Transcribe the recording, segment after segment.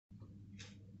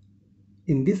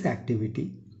In this activity,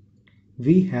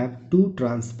 we have two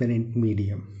transparent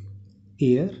medium,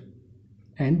 air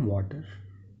and water.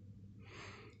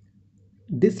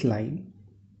 This line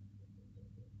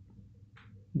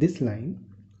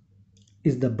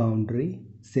is the boundary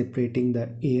separating the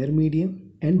air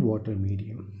medium and water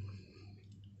medium.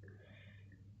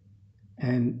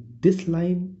 And this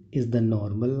line is the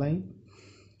normal line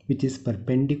which is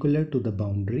perpendicular to the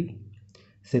boundary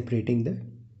separating the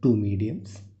two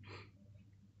mediums.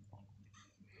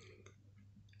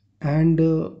 And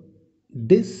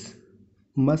this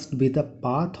must be the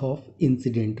path of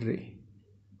incident ray.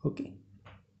 Okay.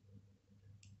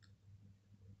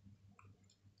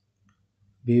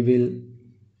 We will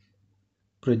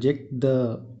project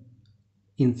the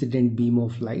incident beam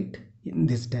of light in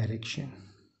this direction.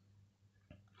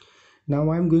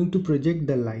 Now I am going to project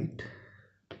the light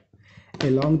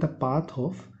along the path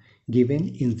of given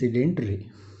incident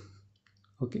ray.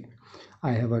 Okay,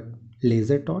 I have a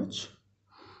laser torch.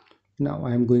 Now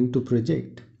I am going to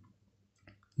project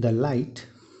the light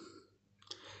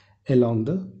along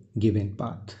the given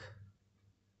path.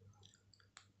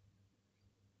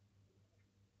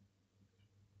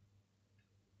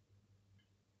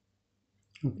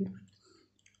 Okay.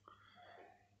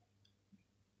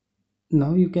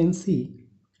 Now you can see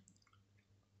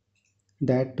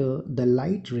that the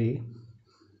light ray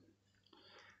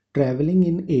traveling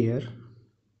in air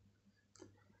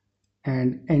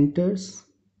and enters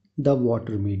the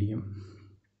water medium.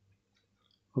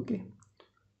 Okay.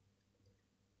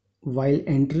 While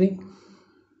entering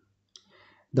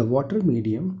the water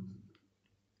medium,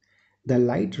 the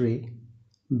light ray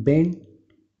bends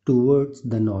towards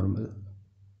the normal.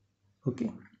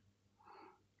 Okay.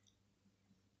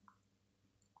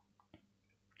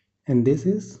 And this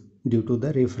is due to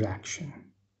the refraction.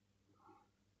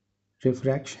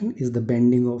 Refraction is the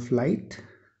bending of light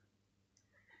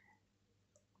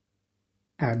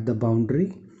at the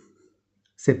boundary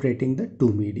separating the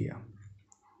two media.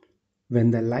 When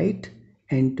the light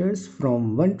enters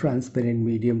from one transparent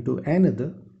medium to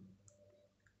another,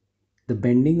 the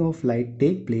bending of light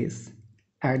takes place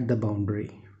at the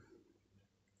boundary.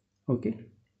 Okay.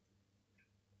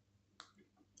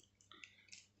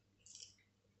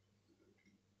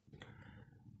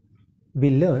 We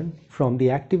learn from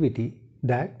the activity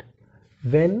that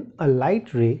when a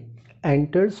light ray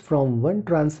enters from one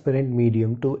transparent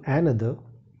medium to another,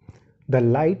 the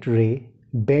light ray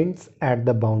bends at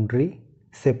the boundary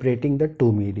separating the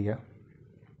two media.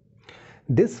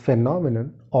 This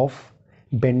phenomenon of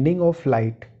bending of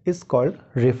light is called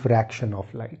refraction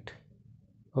of light.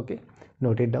 Okay,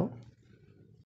 note it down.